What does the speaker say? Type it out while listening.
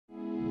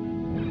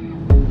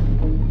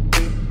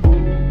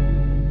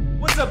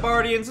up,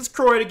 Bardians? It's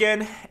Croyd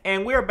again,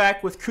 and we are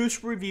back with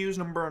Crucible Reviews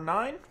number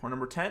 9, or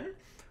number 10.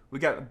 We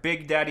got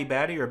Big Baddy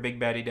Daddy, or Big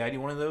Baddy Daddy,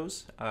 one of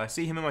those. I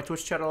see him in my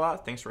Twitch chat a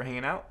lot. Thanks for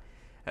hanging out.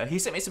 He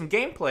sent me some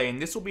gameplay,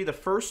 and this will be the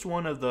first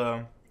one of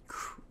the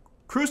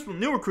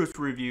newer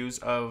Crucible Reviews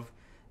of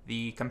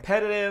the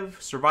competitive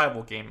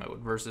survival game mode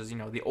versus, you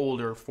know, the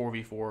older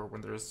 4v4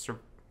 when there's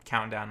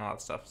countdown and all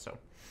that stuff. So,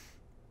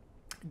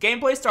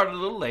 gameplay started a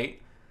little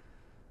late,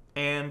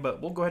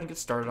 but we'll go ahead and get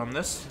started on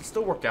this. It'll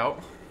still work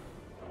out.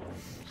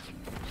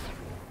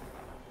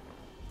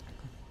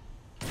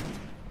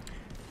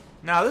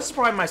 Now, this is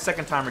probably my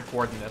second time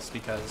recording this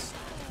because,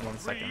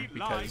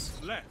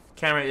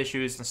 camera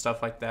issues and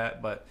stuff like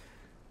that, but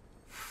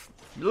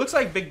it looks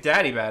like Big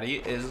Daddy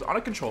Baddy is on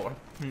a controller.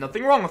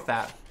 Nothing wrong with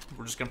that.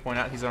 We're just going to point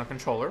out he's on a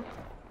controller.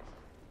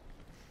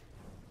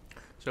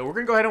 So we're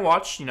going to go ahead and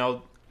watch, you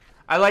know,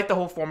 I like the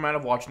whole format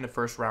of watching the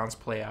first rounds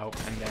play out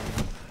and then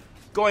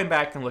going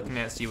back and looking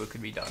at it, see what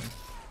could be done.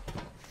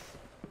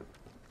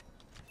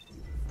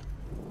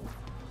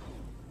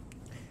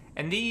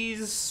 And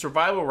these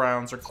survival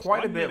rounds are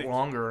quite a bit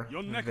longer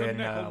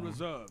than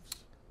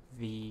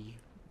the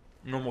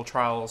normal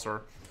trials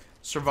or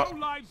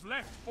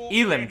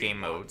Elim game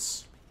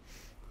modes.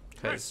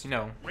 Because, you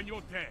know,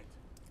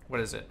 what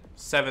is it?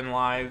 7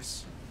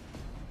 lives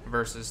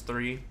versus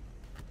 3.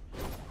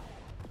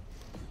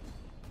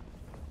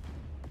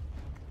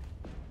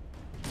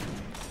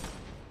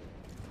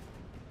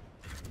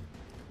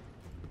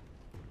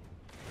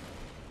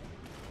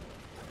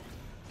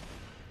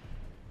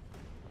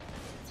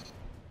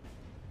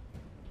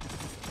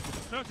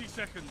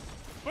 Seconds.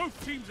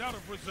 Both teams out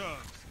of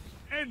reserves.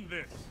 End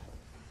this.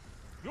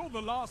 You're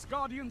the last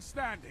Guardian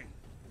standing.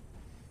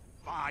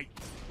 Fight.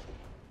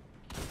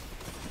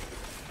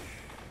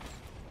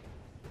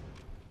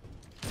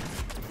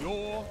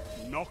 You're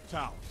knocked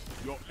out.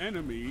 Your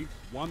enemy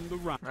won the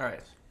round.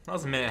 Alright. That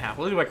was a minute and a half.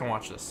 Let's see if I can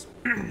watch this.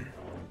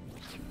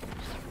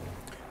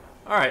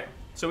 Alright.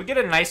 So we get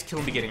a nice kill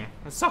in the beginning.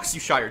 It sucks you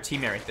shot your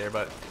teammate right there,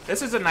 but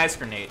this is a nice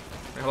grenade.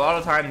 A lot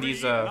of the time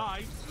these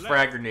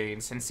frag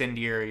grenades,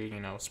 incendiary, you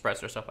know,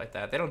 suppressor, stuff like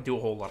that, they don't do a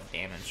whole lot of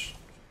damage.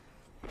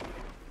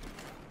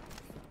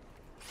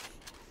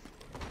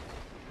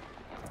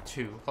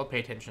 I'll pay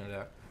attention to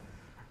that.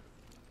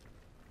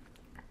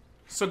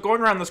 So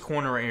going around this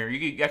corner right here,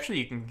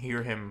 you can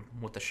hear him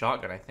with the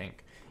shotgun, I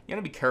think. You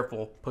gotta be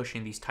careful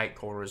pushing these tight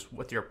corners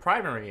with your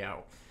primary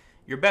out.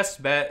 Your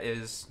best bet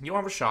is, you don't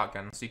have a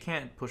shotgun, so you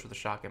can't push with a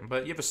shotgun,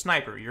 but you have a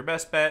sniper. Your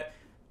best bet,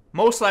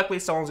 most likely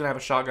someone's going to have a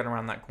shotgun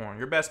around that corner.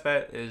 Your best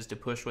bet is to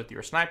push with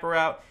your sniper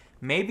out.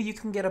 Maybe you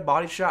can get a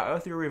body shot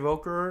with your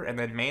revoker and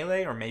then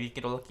melee, or maybe you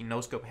get a lucky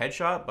no-scope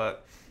headshot,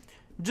 but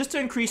just to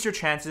increase your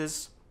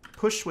chances,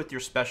 push with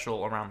your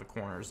special around the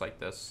corners like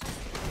this.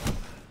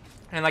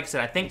 And like I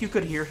said, I think you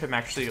could hear him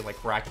actually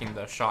like racking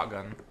the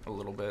shotgun a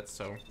little bit,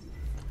 so...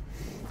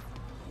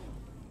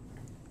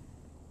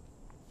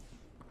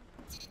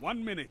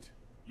 1 minute.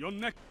 Your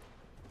neck.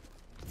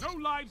 No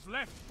lives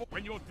left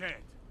when you're dead.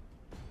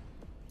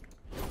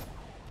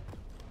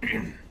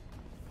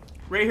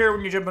 Right here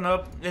when you're jumping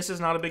up, this is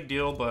not a big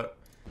deal, but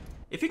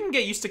if you can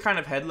get used to kind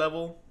of head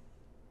level,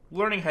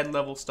 learning head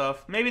level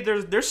stuff, maybe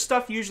there's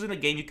stuff usually in the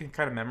game you can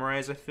kind of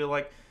memorize. I feel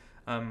like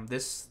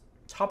this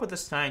top of this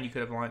sign you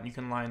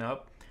can line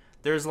up.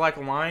 There's like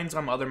lines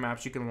on other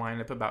maps you can line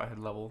up about head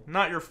level.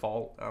 Not your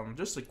fault.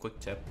 Just a quick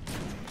tip.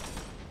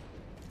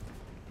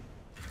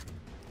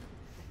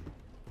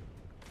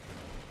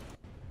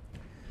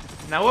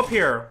 Now up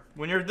here,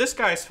 when this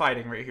guy's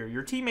fighting right here,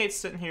 your teammate's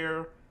sitting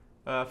here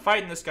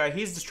fighting this guy,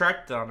 he's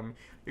distracted on him.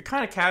 You're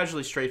kind of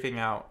casually strafing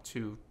out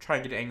to try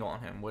and get an angle on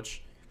him,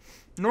 which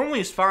normally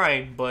is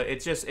fine, but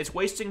it's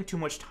wasting too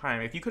much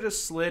time. If you could have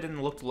slid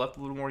and looked left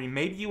a little more,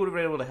 maybe you would have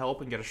been able to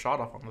help and get a shot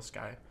off on this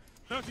guy.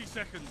 30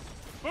 seconds.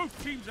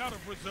 Both teams out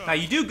of reserve. Now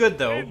you do good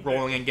though,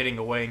 rolling and getting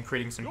away and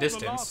creating some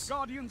distance.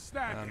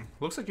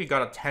 Looks like you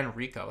got a 10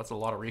 recov. That's a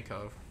lot of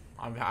recov.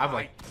 I have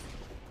like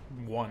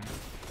 -1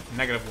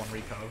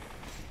 recov.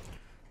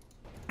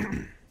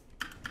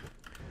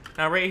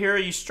 Now right here,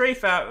 you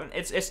strafe out.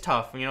 It's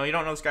tough. You know, you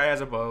don't know this guy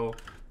has a bow.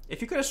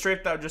 If you could have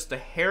strafed out just a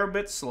hair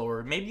bit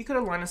slower, maybe you could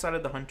have line of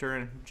sighted the hunter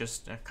and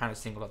just kind of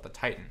singled out the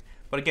Titan.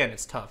 But again,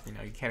 it's tough. You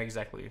know, you can't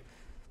exactly.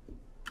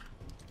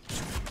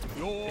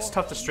 It's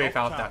tough to strafe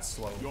out that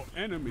slow.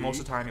 Most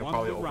of the time, you'll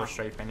probably over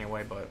strafe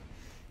anyway, but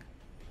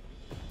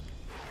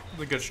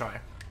it's a good try.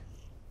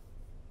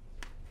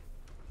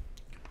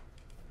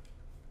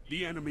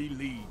 The enemy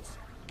leads.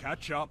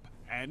 Catch up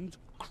and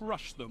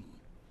crush them.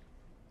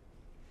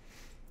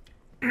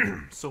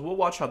 So we'll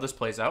watch how this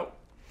plays out.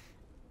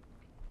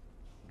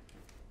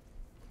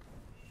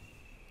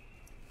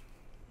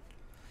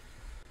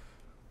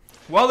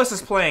 While this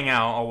is playing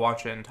out, I'll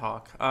watch it and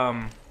talk.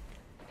 I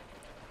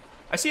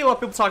see a lot of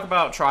people talk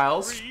about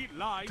trials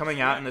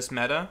coming out in this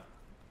meta.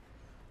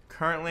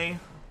 Currently,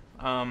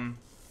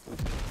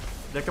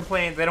 they're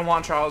complaining they don't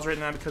want trials right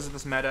now because of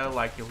this meta,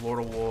 like your Lord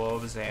of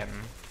Wolves and,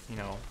 you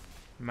know,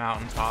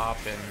 Mountaintop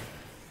and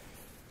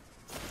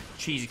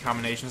cheesy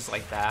combinations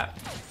like that.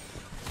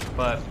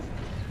 But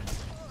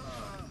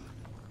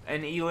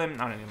an Elim,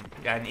 not an Elim,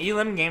 yeah, an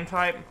Elim game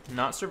type,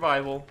 not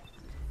survival,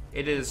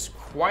 it is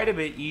quite a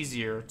bit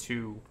easier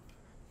to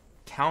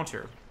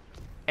counter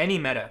any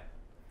meta.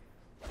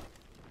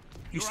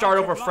 You start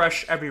over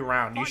fresh every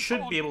round. You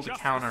should be able to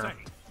counter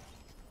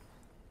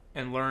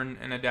and learn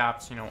and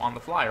adapt, you know, on the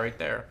fly right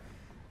there.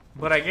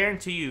 But I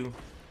guarantee you,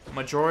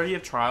 majority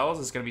of trials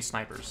is going to be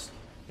snipers.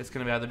 It's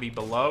going to either be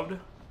Beloved,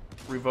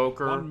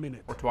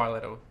 Revoker, or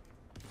Twilight-O.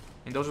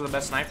 And those are the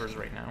best snipers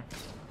right now.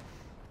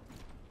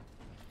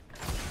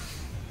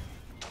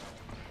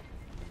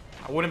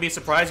 I wouldn't be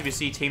surprised if you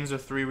see teams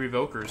with 3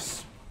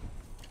 Revokers.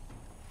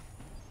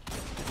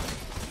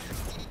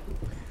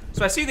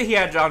 So I see that he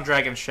had John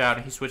Dragon Shout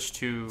and he switched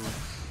to...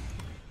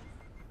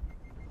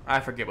 I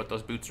forget what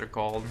those boots are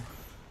called.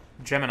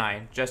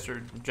 Gemini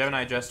Jester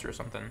or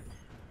something.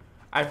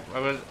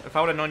 If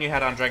I would have known you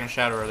had on Dragon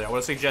Shadow earlier, I would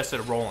have suggested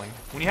rolling.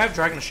 When you have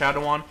Dragon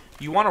Shadow on,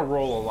 you want to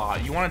roll a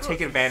lot. You want to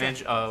take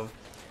advantage of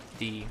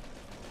the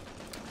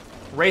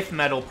Wraith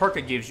Metal perk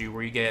it gives you,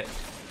 where you get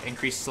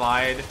increased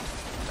slide,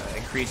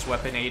 increased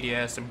weapon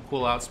ADS, and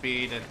pull-out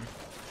speed, and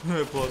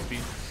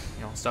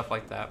you know, stuff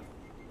like that.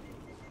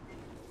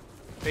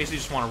 Basically,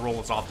 just want to roll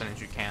as often as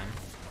you can.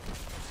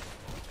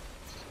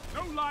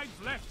 No lives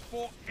left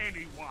for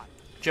anyone.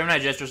 Gemini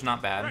Jester's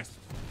not bad. Rest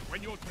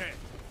when you're dead.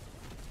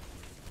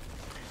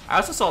 I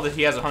also saw that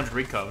he has 100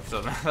 recov,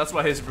 so that's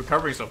why his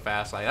recovery so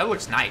fast. Like, that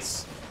looks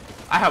nice.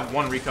 I have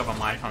 1 recov on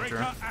my hunter.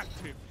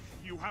 Active.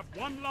 You have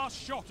one last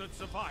shot at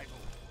survival.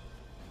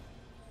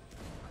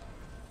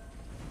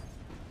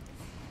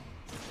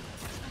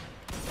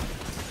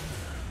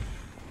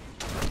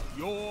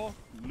 You're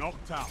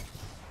knocked out.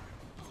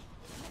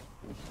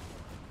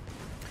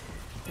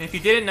 And if you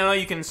didn't know,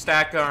 you can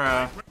stack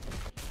our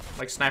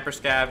like sniper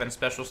scav and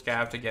special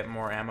scav to get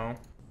more ammo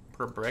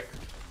per brick.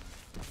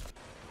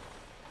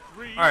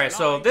 All right,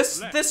 so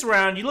this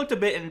round you looked a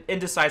bit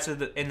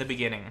indecisive in the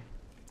beginning.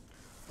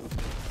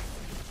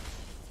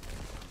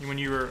 When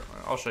you were,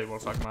 I'll show you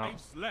what I'm talking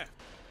about.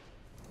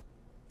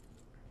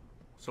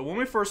 So when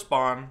we first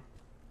spawn,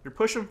 you're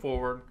pushing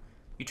forward,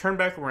 you turn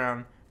back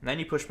around, and then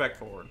you push back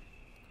forward.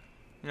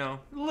 You know,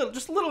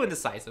 just a little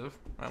indecisive.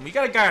 We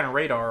got a guy on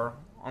radar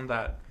on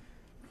that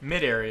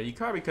mid area. You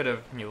probably could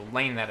have, you know,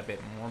 laned that a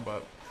bit more,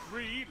 but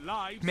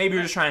maybe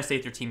you're just trying to stay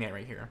with your teammate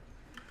right here.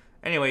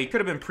 Anyway, you could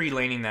have been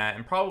pre-laning that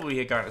and probably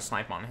had gotten a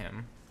snipe on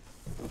him.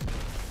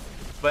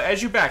 But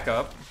as you back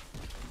up,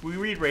 we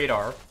read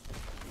radar.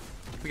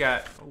 We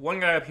got one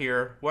guy up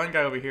here, one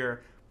guy over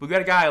here. We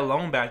got a guy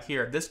alone back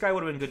here. This guy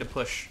would have been good to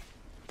push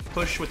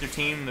with your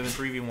team in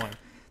 3v1.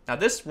 Now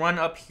this run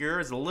up here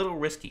is a little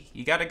risky.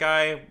 You got a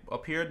guy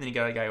up here, then you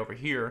got a guy over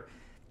here,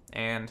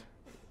 and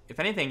if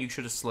anything, you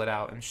should have slid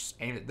out and just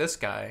aimed at this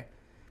guy.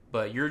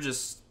 But you're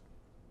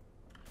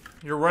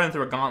running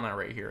through a gauntlet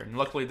right here, and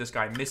luckily this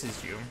guy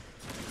misses you.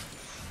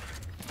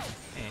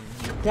 And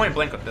you're point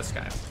blank with this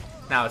guy.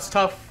 Now it's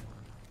tough.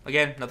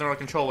 Again, nothing on a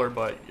controller,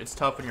 but it's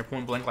tough when you're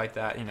point blank like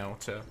that, you know,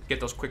 to get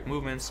those quick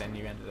movements, and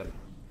you ended up,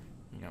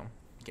 you know,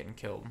 getting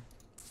killed.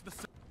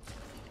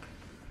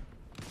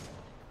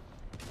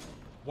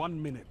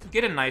 1 minute.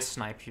 Get a nice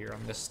snipe here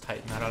on this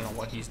Titan. I don't know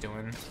what he's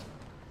doing.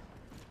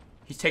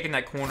 He's taking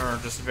that corner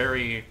just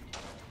very,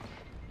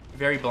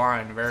 very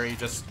blind, very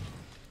just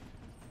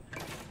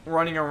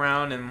running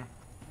around and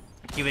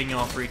giving you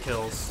all 3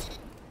 kills.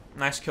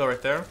 Nice kill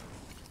right there.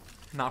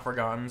 Not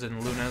forgotten,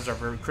 and Lunas are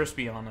very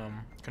crispy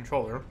on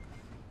controller.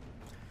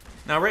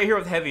 Now right here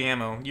with heavy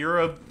ammo, you're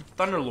a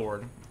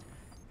Thunderlord.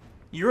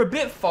 You're a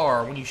bit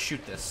far when you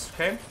shoot this,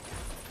 okay?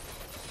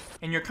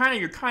 And you're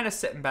kind of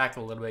sitting back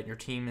a little bit. Your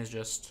team is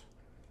just,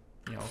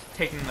 you know,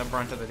 taking the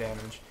brunt of the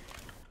damage.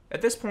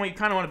 At this point, you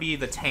kind of want to be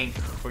the tank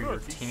for your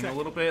team a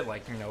little bit,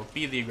 like, you know,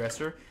 be the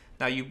aggressor.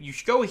 Now you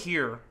should go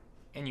here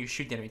and you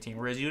shoot the enemy team,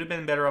 whereas you'd have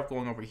been better off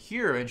going over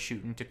here and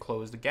shooting to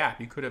close the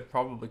gap. You could have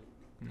probably,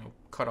 you know,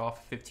 cut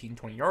off 15,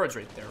 20 yards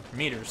right there,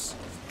 meters.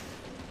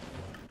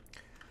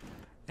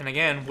 And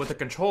again, with a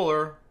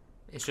controller,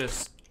 it's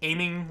just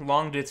aiming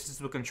long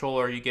distance with a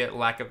controller. You get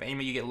lack of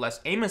aim, you get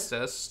less aim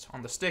assist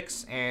on the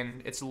sticks,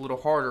 and it's a little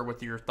harder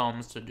with your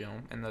thumbs to do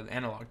and the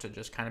analog to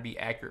just kind of be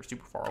accurate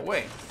super far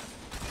away.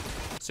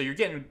 So you're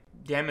getting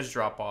damage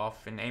drop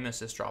off and aim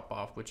assist drop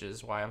off, which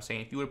is why I'm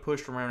saying if you would have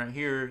pushed from around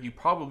here,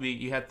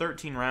 you had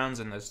 13 rounds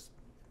in this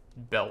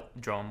belt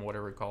drum,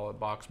 whatever we call it,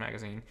 box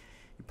magazine.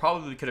 You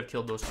probably could have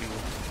killed those two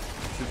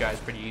guys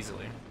pretty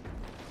easily.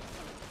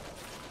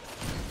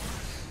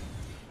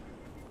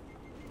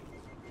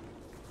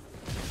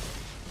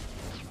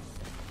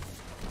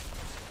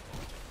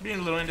 Being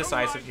a little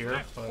indecisive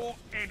here, but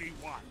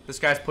this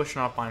guy's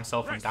pushing off by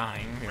himself and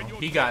dying. You know,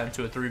 he got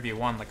into a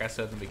 3v1, like I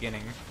said in the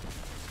beginning.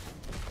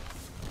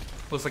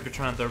 Looks like you're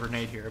trying to throw a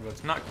grenade here, but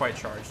it's not quite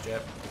charged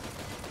yet.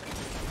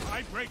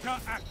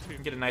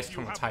 Get a nice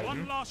kill on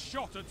Titan. I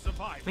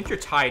think you're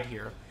tied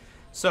here.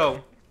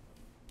 So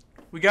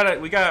we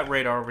got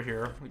radar over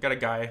here. We got a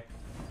guy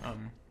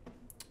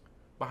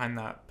behind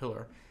that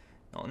pillar.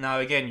 Now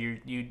again,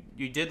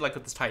 you did like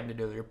what this Titan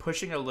did earlier. You're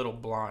pushing a little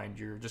blind.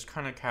 You're just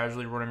kind of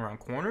casually running around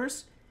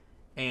corners,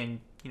 and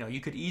you know,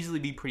 you could easily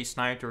be pretty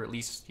sniped, or at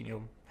least, you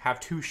know, have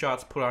 2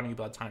 shots put on you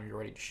by the time you're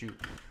ready to shoot.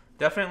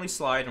 Definitely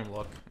slide and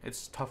look.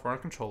 It's tougher on a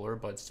controller,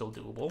 but it's still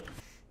doable.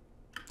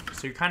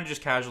 So you're kind of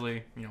just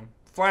casually, you know,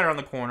 flying around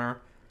the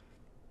corner.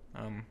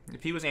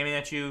 If he was aiming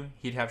at you,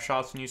 he'd have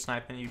shots on you,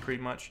 sniping you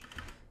pretty much.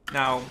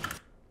 Now,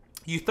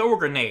 you throw a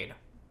grenade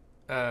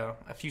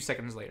a few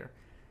seconds later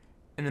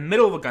in the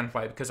middle of a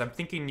gunfight, because I'm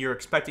thinking you're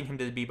expecting him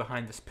to be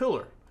behind this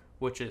pillar,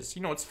 which is,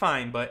 you know, it's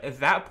fine, but at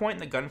that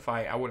point in the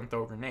gunfight, I wouldn't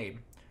throw a grenade,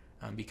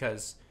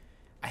 because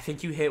I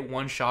think you hit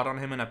 1 shot on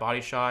him in a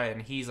body shot,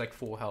 and he's like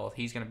full health.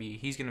 He's gonna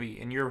be,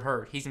 and you're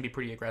hurt. He's gonna be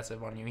pretty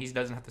aggressive on you. He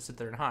doesn't have to sit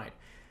there and hide.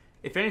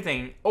 If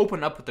anything,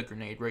 open up with the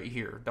grenade right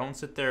here. Don't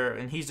sit there,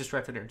 and he's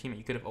distracted your teammate.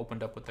 You could have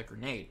opened up with the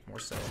grenade more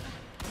so.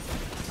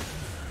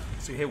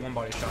 So you hit 1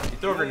 body shot. You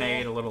throw a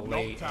grenade a little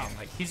late, and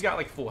like he's got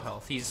like full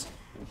health. He's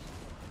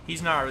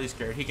not really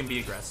scared. He can be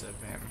aggressive,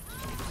 and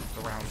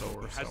the round's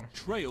over. So,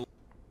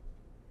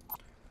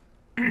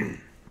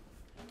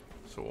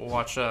 so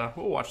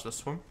we'll watch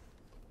this one.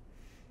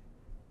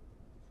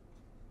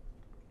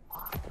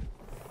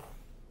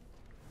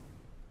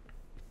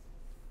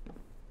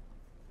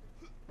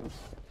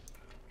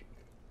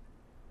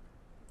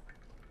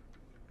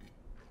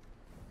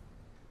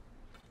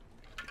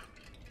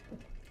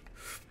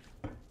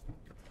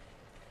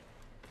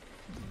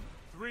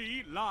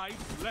 Three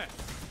lives left.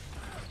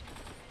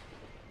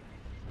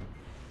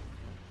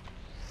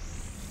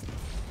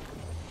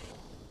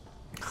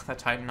 That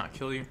Titan not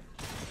kill you.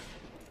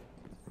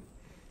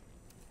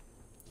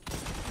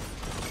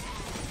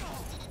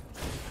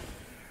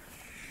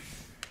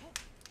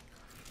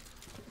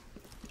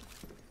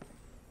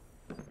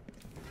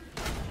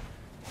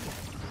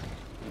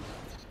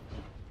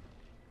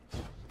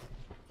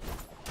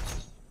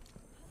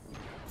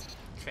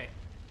 Okay.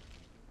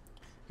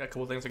 Got a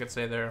couple things I could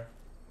say there.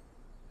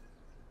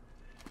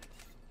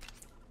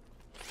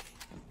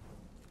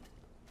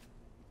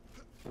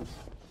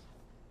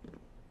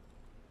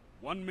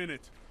 One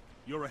minute.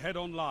 You're ahead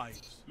on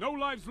lives. No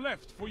lives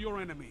left for your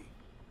enemy.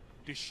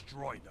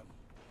 Destroy them.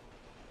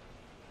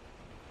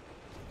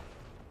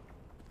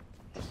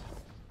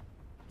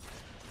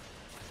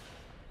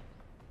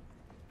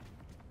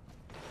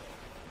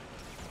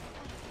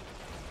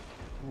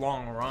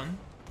 Long run.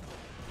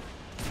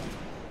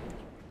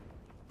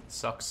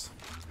 Sucks.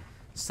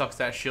 Sucks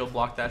that shield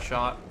blocked that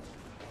shot.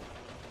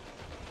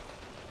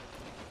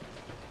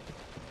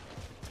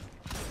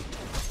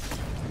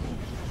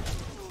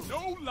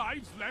 No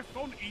lives left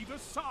on either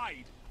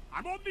side.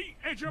 I'm on the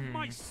edge of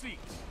my seat.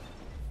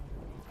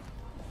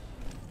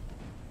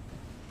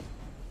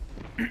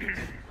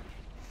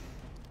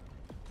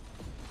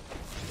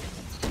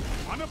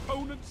 One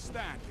opponent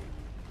standing.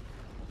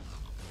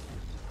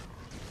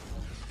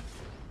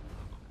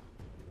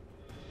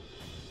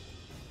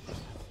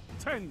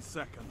 Ten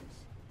seconds.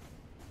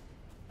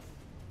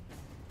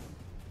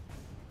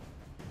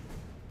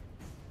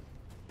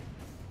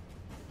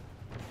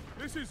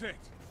 This is it.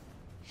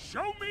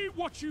 Show me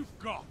what you've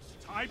got.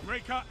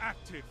 Tiebreaker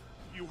active.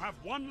 You have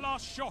one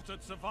last shot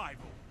at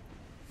survival.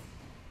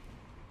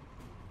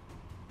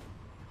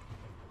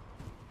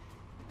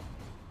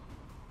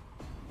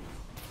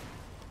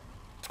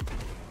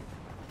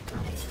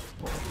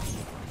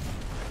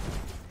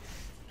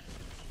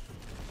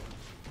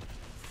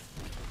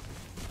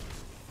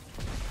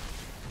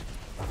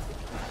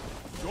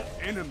 Your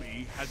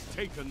enemy has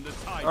taken the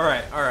tiebreaker.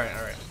 All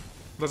right.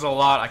 There's a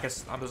lot. I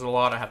guess there's a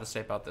lot I have to say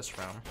about this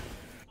round.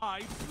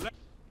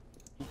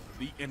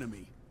 The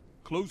enemy.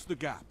 Close the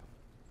gap.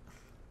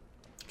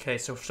 Okay,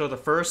 so the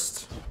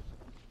first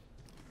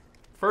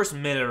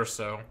minute or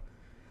so,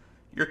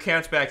 your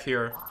camp's back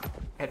here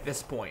at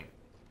this point.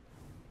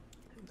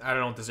 I don't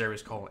know what this area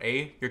is called.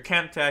 You're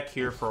camped back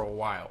here for a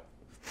while.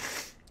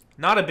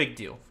 Not a big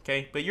deal,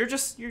 okay? But your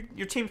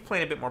team's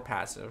playing a bit more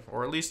passive,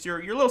 or at least you're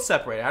a little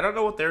separated. I don't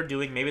know what they're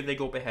doing. Maybe they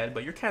go up ahead,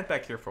 but you're camped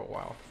back here for a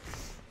while.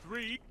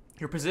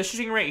 Your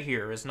positioning right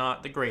here is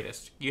not the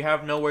greatest. You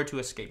have nowhere to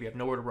escape. You have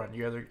nowhere to run.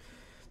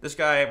 This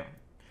guy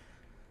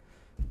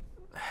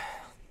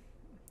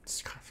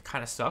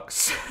kind of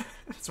sucks.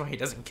 That's why he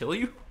doesn't kill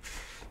you,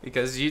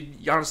 because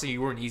honestly you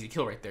were an easy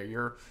kill right there.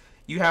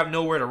 You have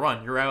nowhere to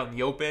run. You're out in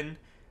the open.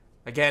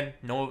 Again,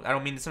 no, I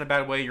don't mean this in a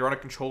bad way. You're on a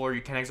controller.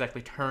 You can't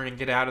exactly turn and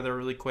get out of there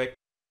really quick.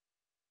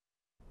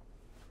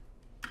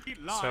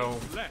 So,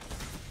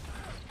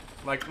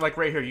 like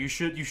right here, you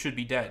should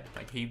be dead.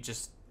 Like he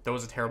just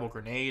throws a terrible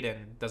grenade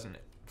and doesn't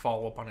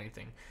follow up on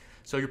anything.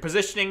 So your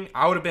positioning,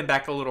 I would have been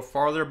back a little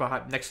farther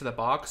behind, next to the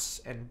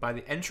box and by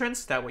the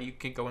entrance. That way you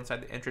can go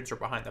inside the entrance or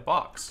behind the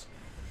box.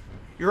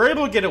 You're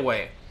able to get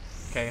away.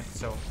 Okay,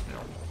 so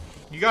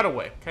you got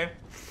away. Okay.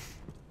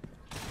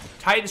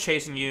 Titan's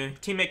chasing you.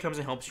 Teammate comes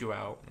and helps you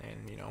out,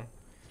 and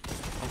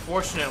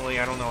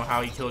unfortunately, I don't know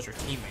how he kills your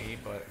teammate,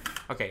 but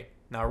okay.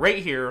 Now right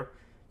here,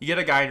 you get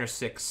a guy in your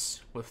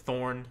 6 with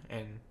Thorn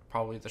and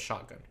probably the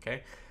shotgun.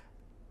 Okay.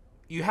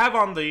 You have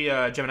on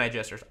the Gemini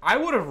Jesters. I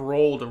would have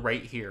rolled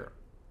right here.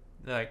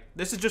 Like,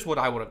 this is just what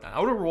I would have done. I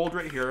would have rolled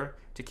right here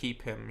to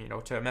keep him,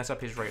 to mess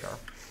up his radar.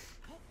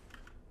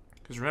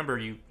 Because remember,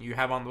 you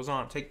have on those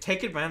on.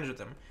 Take advantage of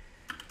them.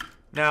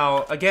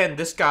 Now, again,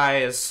 this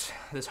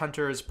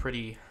hunter is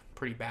pretty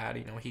bad.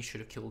 You know, he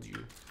should have killed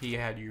you. He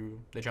had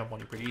the jump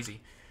on you pretty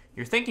easy.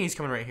 You're thinking he's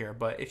coming right here,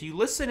 but if you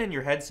listen in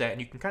your headset and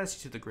you can kind of see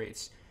through the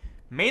grates,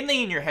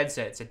 mainly in your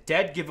headset, it's a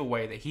dead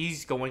giveaway that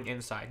he's going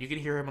inside. You can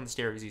hear him on the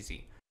stairs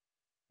easy.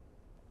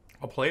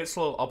 I'll play it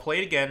slow. I'll play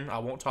it again. I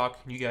won't talk.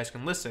 You guys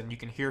can listen. You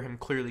can hear him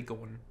clearly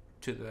going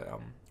to the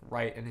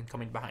right and then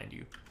coming behind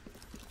you.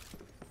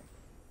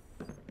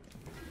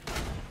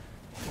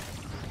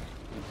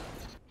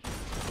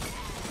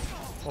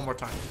 One more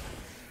time.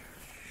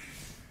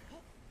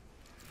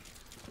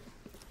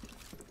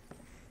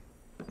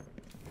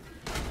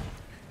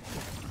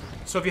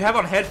 So if you have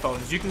on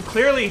headphones, you can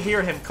clearly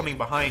hear him coming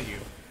behind you.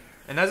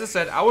 And as I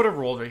said, I would have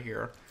rolled right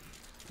here.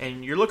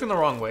 And you're looking the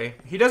wrong way.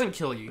 He doesn't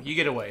kill you. You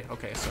get away.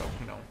 Okay, so,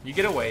 you know, you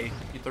get away,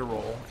 you get the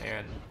roll,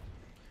 and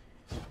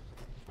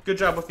good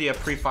job with the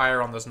pre-fire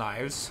on those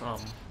knives.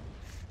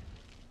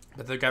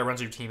 But the guy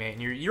runs your teammate,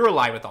 and you're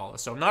alive with all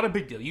this, so not a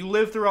big deal. You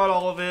lived throughout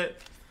all of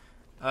it.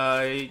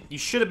 You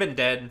should have been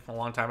dead a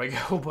long time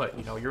ago, but,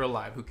 you know, you're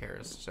alive. Who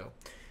cares? So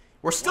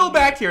we're still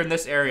back here in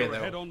this area,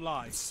 though.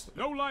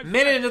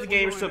 Minute into the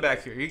game, we're still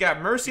back here. You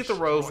got Mercy at the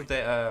Rose with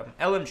the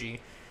LMG.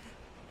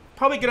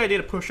 Probably a good idea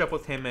to push up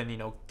with him and, you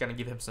know, kind of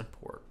give him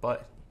support.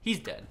 But he's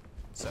dead.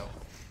 So.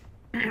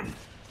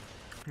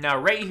 Now,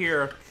 right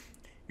here,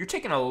 you're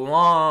taking a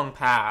long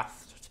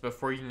path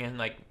before you can,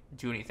 like,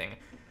 do anything.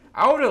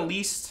 I would at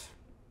least...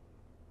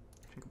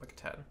 Go back a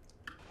tad.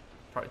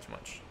 Probably too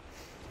much.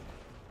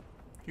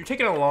 You're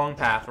taking a long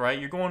path, right?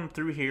 You're going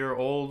through here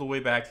all the way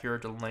back here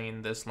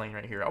to this lane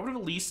right here. I would have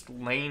at least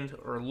laned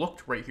or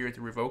looked right here at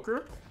the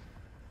Revoker.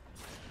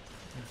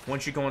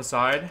 Once you go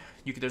inside,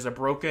 there's a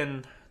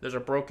broken, you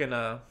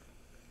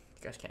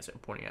guys can't see what I'm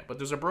pointing at, but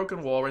there's a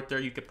broken wall right there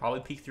you could probably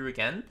peek through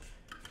again.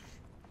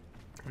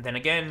 And then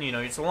again, you know,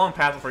 it's a long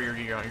path before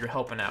you're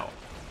helping out.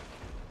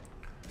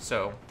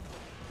 So,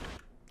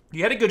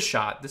 you had a good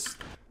shot. This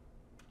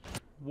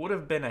would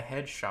have been a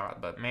headshot,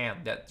 but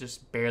man, that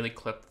just barely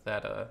clipped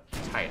that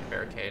Titan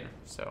barricade.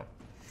 So,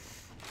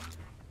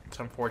 it's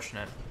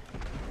unfortunate.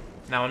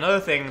 Now another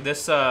thing,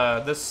 this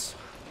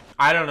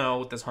I don't know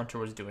what this hunter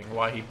was doing,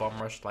 why he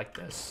bum rushed like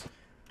this.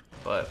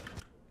 But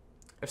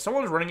if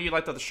someone's running at you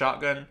like that with a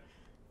shotgun,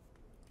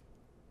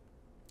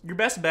 your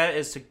best bet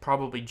is to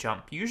probably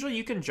jump. Usually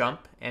you can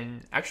jump,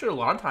 and actually a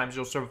lot of times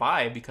you'll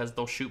survive because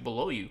they'll shoot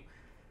below you.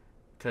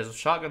 Because with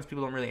shotguns,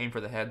 people don't really aim for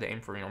the head, they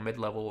aim for, you know,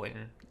 mid-level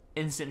and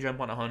instant jump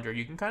on a hunter.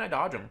 You can kind of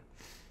dodge them.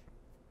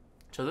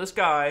 So this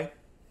guy,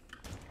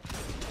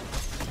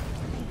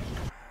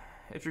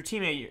 if your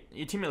teammate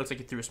looks like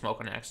he threw a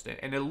smoke on accident,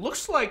 and it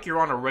looks like you're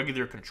on a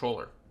regular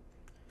controller,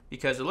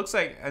 because it looks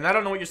like, and I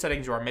don't know what your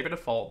settings are, maybe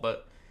default,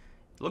 but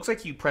it looks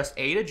like you press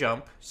A to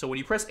jump. So when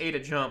you press A to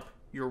jump,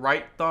 your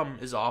right thumb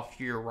is off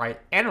your right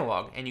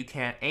analog, and you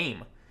can't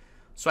aim.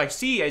 So I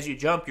see as you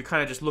jump, you're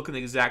kind of just looking the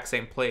exact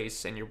same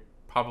place, and you're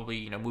probably,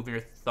 you know, moving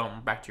your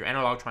thumb back to your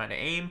analog trying to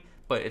aim,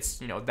 but it's,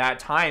 you know, that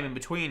time in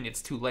between,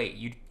 it's too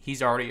late.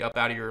 He's already up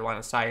out of your line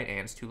of sight, and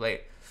it's too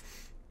late.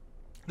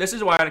 This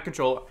is why on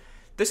control.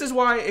 This is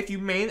why if you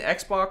main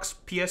Xbox,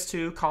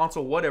 PS2,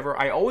 console, whatever,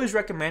 I always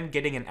recommend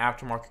getting an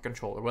aftermarket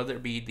controller, whether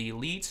it be the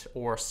Elite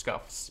or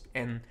Scuffs.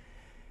 And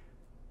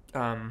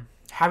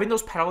having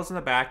those pedals in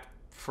the back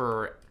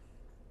for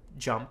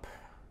jump,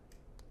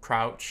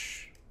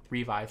 crouch,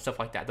 revive, stuff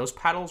like that. Those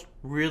paddles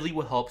really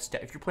will help.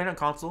 If you're playing on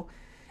console,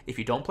 if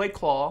you don't play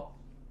claw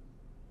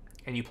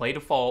and you play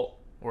default,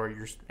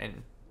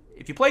 and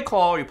if you play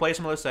claw or you play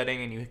some other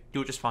setting and you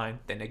do it just fine,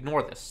 then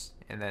ignore this.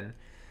 And then,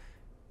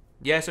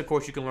 yes, of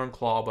course you can learn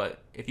claw,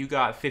 but if you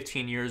got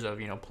 15 years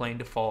of, you know, playing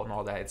default and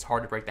all that, it's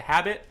hard to break the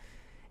habit,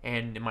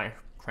 and it might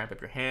cramp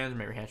up your hands,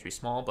 maybe your hands should be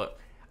small. But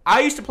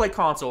I used to play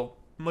console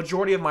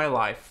majority of my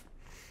life,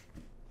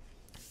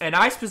 and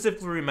I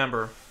specifically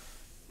remember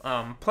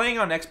playing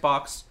on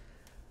Xbox.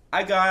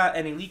 I got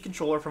an Elite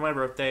controller for my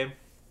birthday,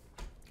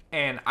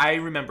 and I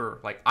remember,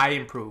 like, I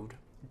improved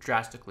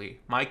drastically.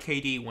 My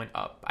KD went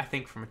up, I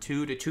think, from a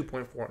 2 to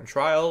 2.4 in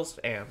trials,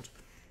 and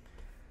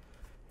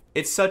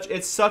it's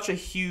such a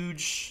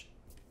huge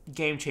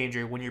game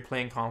changer when you're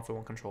playing console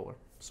and controller.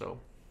 So,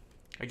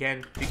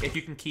 again, if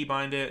you can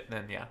keybind it,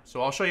 then yeah.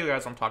 So I'll show you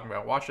guys what I'm talking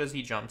about. Watch as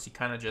he jumps. He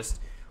kind of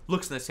just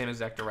looks in the same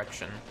exact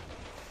direction.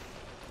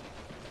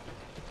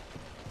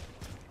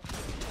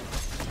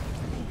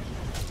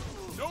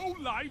 No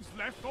lives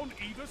left on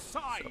either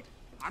side.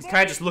 So, he's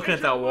kind of just looking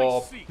at that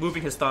wall,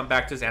 moving his thumb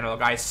back to his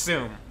analog, I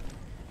assume,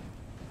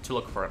 to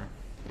look for him.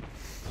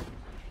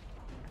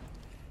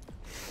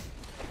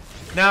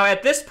 Now,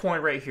 at this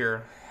point right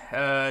here,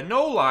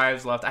 no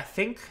lives left. I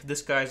think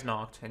this guy's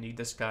knocked, and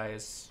this guy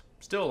is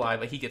still alive.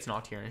 Like, he gets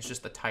knocked here, and it's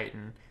just the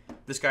Titan.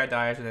 This guy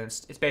dies, and then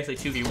it's basically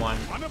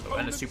 2v1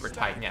 and a Super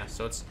Titan. Yeah,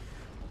 so it's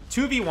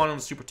 2v1 on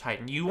the Super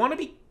Titan. You want to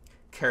be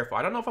careful.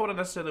 I don't know if I would have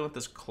necessarily went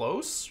this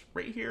close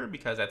right here,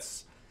 because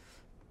that's...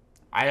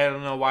 I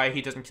don't know why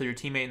he doesn't kill your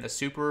teammate in the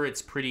Super.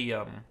 It's pretty,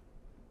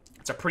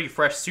 it's a pretty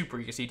fresh Super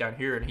you can see down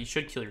here, and he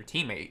should kill your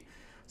teammate.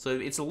 So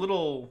it's a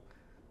little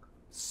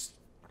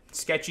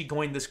sketchy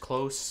going this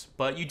close,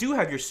 but you do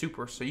have your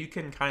super, so you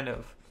can kind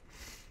of,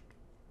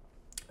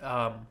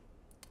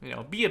 you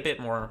know, be a bit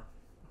more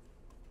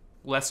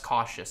less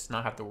cautious,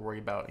 not have to worry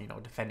about, you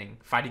know,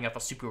 fighting up a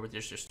super with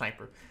just your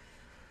sniper.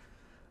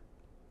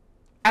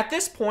 At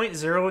this point,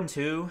 0 and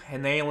 2,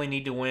 and they only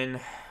need to win,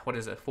 what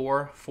is it,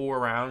 four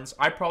rounds.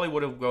 I probably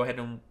would have go ahead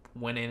and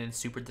went in and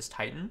supered this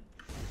Titan.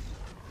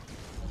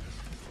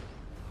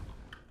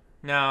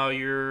 Now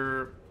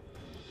you're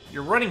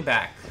running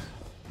back,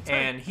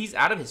 and he's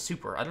out of his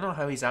super. I don't know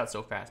how he's out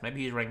so fast.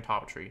 Maybe he's running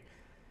top tree.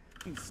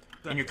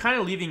 And you're kind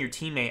of leaving your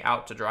teammate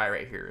out to dry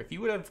right here. If you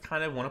would have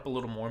kind of went up a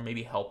little more,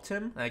 maybe helped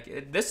him.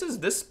 Like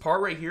this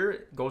part right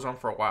here goes on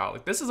for a while.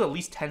 Like this is at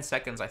least 10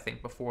 seconds, I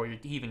think, before he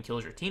even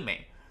kills your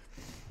teammate.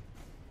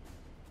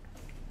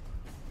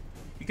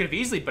 You could have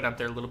easily been up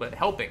there a little bit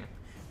helping.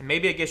 And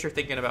maybe I guess you're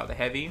thinking about the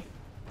heavy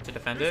to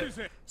defend it.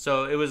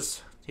 So it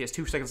was, he has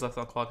 2 seconds left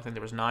on the clock. I think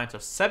there was 9, so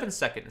 7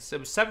 seconds. It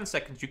was 7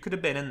 seconds. You could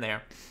have been in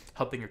there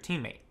helping your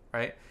teammate,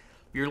 right?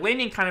 You're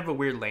laning kind of a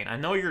weird lane. I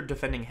know you're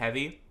defending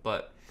heavy,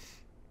 but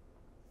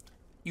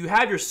you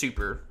have your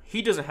super.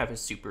 He doesn't have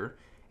his super.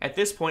 At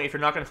this point, if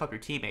you're not going to help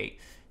your teammate,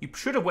 you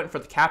should have went for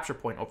the capture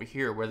point over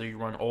here, whether you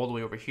run all the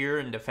way over here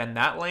and defend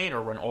that lane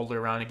or run all the way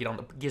around and get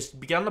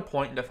on the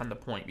point and defend the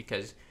point,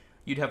 because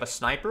you'd have a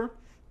sniper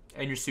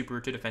and your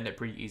super to defend it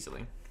pretty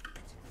easily.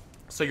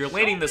 So you're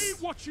laning this,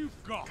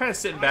 kind of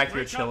sitting back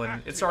here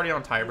chilling. It's already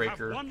on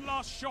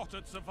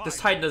tiebreaker. This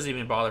Titan doesn't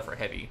even bother for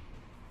heavy.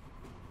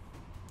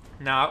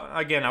 Now,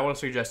 again, I would have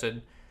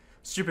suggested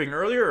supering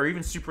earlier or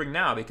even supering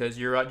now, because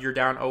you're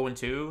down 0 and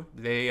 2.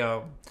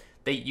 They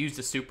use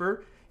the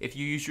super. If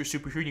you use your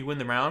super here and you win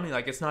the round,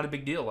 like, it's not a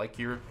big deal. Like,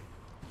 you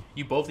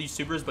both use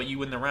supers, but you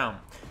win the round.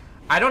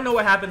 I don't know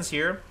what happens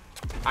here.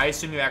 I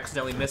assume you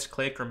accidentally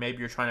misclick, or maybe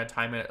you're trying to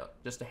time it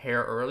just a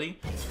hair early.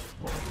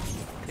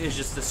 It's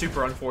just a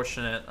super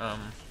unfortunate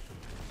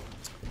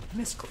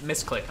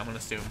misclick, I'm gonna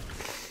assume.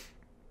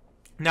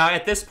 Now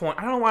at this point,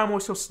 I don't know why I'm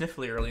always so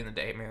sniffly early in the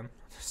day, man.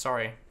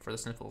 Sorry for the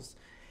sniffles.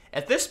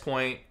 At this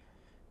point,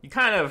 you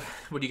kind of,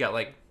 what do you got,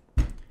 like,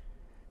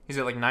 he's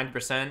at like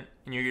 90%,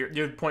 and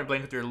you're point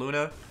blank with your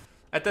Luna.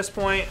 At this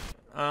point,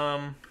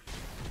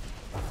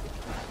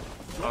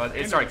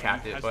 it's already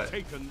capped it, but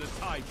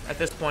at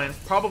this point,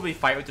 probably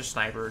fight with your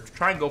sniper.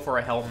 Try and go for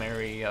a Hail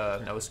Mary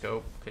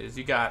no-scope, because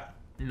you got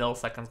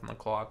milliseconds on the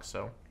clock,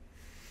 so.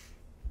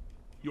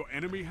 Your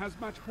enemy has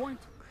match point?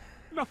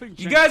 Nothing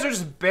changes. You guys are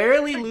just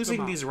barely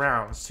losing these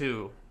rounds,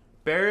 too.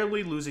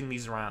 Barely losing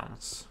these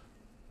rounds.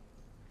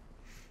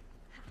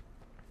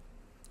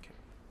 Okay.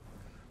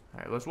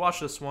 Alright, let's watch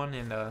this one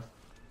and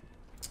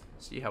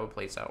see how it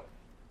plays out.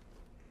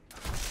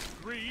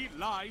 3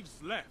 lives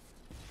left.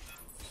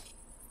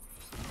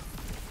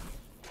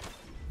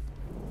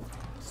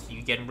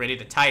 You getting ready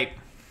to type.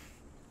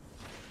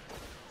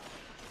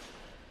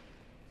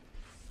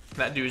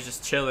 That dude's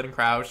just chilling,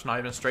 crouched, not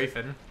even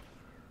strafing.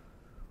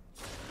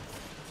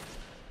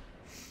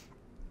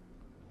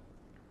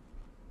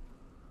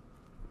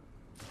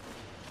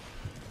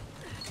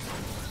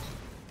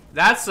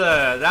 That's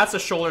a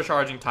shoulder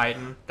charging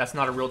Titan. That's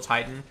not a real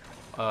Titan.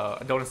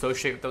 I don't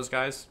associate with those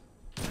guys.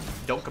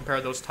 Don't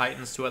compare those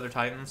Titans to other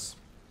Titans.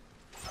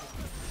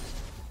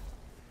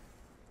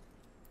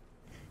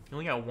 You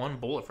only got 1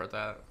 bullet for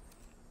that.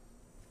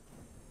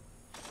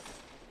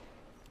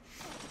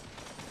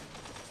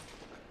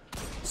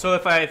 So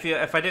if I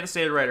didn't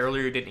say it right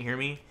earlier, you didn't hear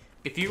me.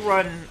 If you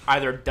run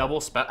either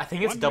I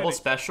think it's double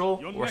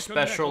special or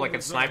special, like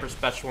a sniper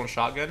special and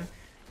shotgun,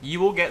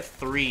 you will get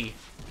 3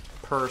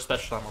 per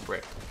special ammo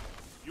brick.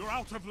 You're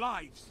out of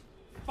lives.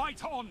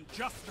 Fight on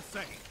just the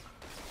same.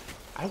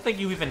 I don't think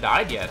you even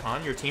died yet, huh?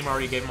 Your team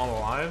already gave them all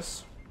the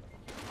lives.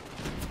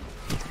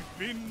 You've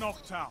been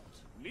knocked out.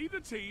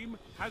 Neither team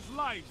has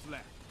lives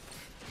left.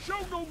 Show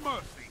no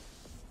mercy.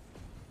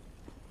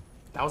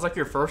 That was like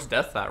your first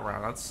death that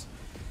round. That's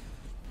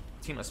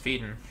team was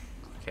feeding.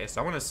 Okay,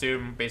 so I'm gonna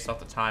assume based off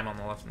the time on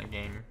the left in the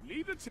game,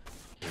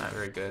 not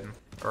very good,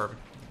 or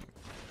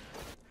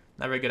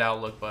not very good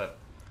outlook, but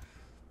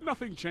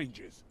nothing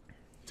changes.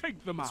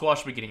 Take them out. Let's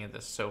watch the beginning of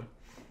this. So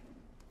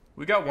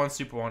we got 1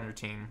 super on your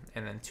team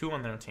and then 2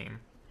 on their team.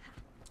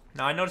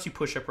 Now I notice you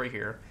push up right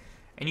here,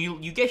 and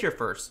you get here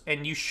first,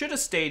 and you should have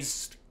stayed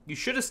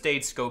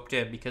scoped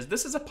in, because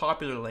this is a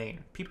popular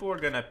lane. People are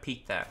gonna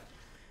peek that.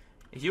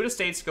 If you would have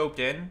stayed scoped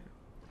in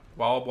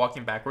while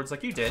walking backwards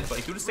like you did, but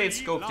if you would have stayed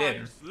scoped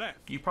in,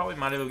 you probably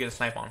might have get a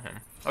snipe on him.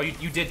 Oh,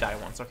 you did die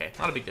once. Okay,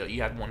 not a big deal.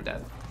 You had 1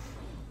 death.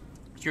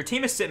 So your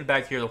team is sitting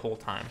back here the whole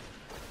time.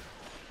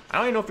 I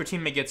don't even know if your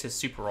teammate gets his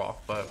super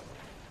off, but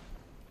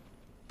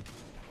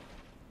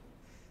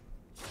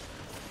I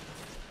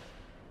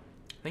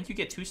think you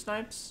get 2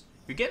 snipes.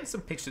 You're getting some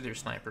picks with your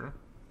sniper.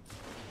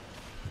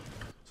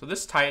 So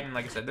this Titan,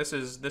 like I said, that's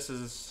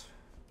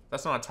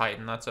not a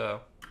Titan. That's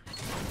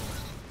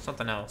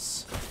something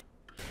else.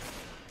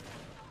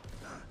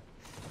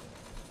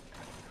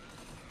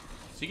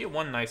 So you get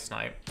 1 nice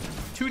snipe,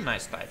 2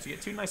 nice snipes. You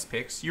get 2 nice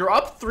picks. You're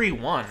up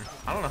 3-1.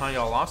 I don't know how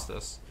y'all lost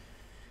this.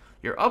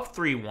 You're up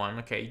 3-1.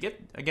 Okay, you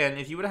get, again,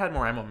 if you would have had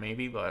more ammo,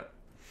 maybe, but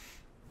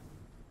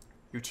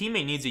your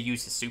teammate needs to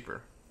use his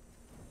super.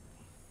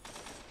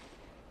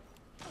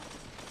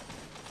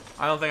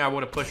 I don't think I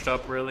would have pushed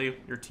up, really.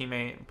 Your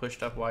teammate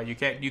pushed up wide. You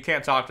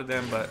can't talk to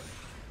them, but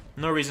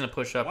no reason to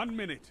push up. 1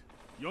 minute.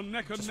 You're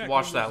neck and Just neck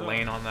watch on that reserve.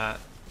 lane on that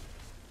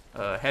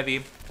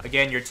heavy.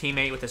 Again, your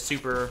teammate with the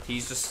super,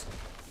 he's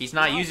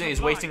not using it,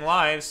 he's wasting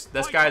lives.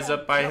 This guy's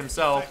up by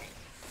himself.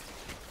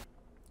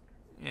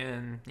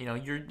 And, you know,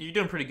 you're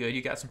doing pretty good.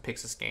 You got some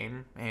picks this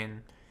game,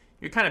 and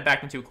you're kind of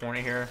backed into a corner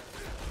here.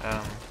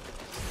 At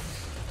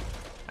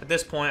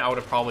this point, I would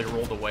have probably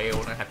rolled away. I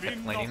wouldn't have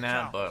kept laning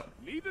that, but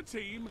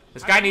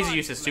this guy needs to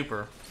use his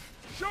super.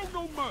 Show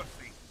no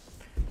mercy.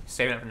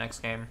 Saving it for next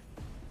game.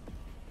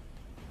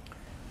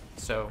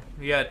 So,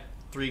 you got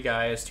 3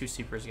 guys, 2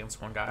 supers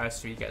against 1 guy,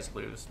 so you guys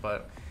lose.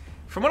 But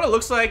from what it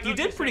looks like, you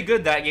did pretty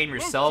good that game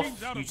yourself.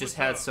 You just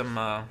had some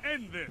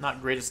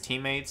not greatest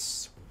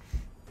teammates.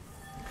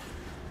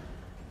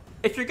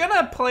 If you're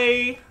gonna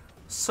play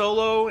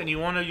solo and you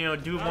want to, you know,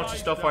 do a bunch of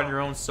stuff on your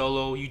own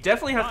solo, you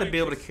definitely have to be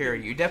able to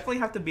carry. You definitely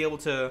have to be able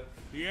to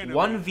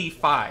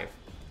 1v5.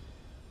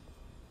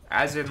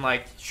 As in,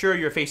 like, sure,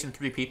 you're facing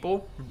 3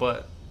 people,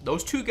 but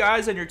those 2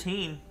 guys on your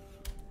team,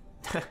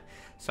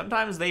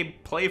 sometimes they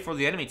play for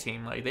the enemy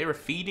team. Like, they were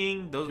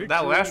feeding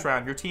that last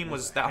round. Your team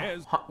was,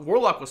 that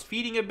Warlock was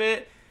feeding a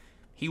bit.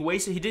 He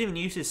didn't even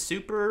use his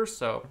super,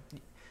 so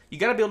you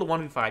got to be able to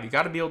 1v5. You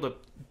got to be able to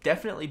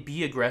definitely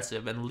be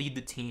aggressive and lead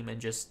the team and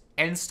just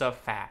end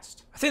stuff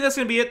fast. I think that's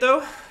going to be it,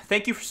 though.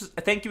 Thank you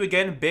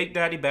again, Big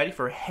Baddy Daddy,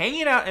 for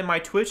hanging out in my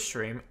Twitch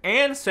stream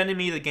and sending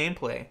me the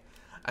gameplay.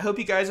 I hope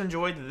you guys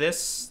enjoyed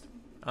this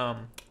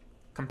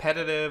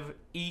competitive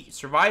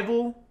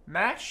survival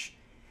match.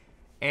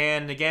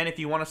 And again, if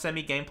you want to send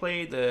me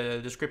gameplay,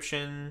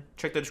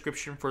 check the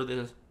description for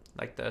the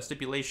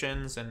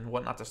stipulations and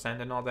what not to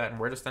send and all that and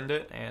where to send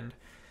it. And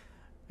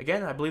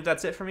again, I believe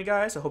that's it for me,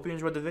 guys. I hope you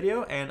enjoyed the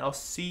video, and I'll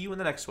see you in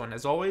the next one.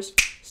 As always,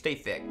 stay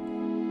thick.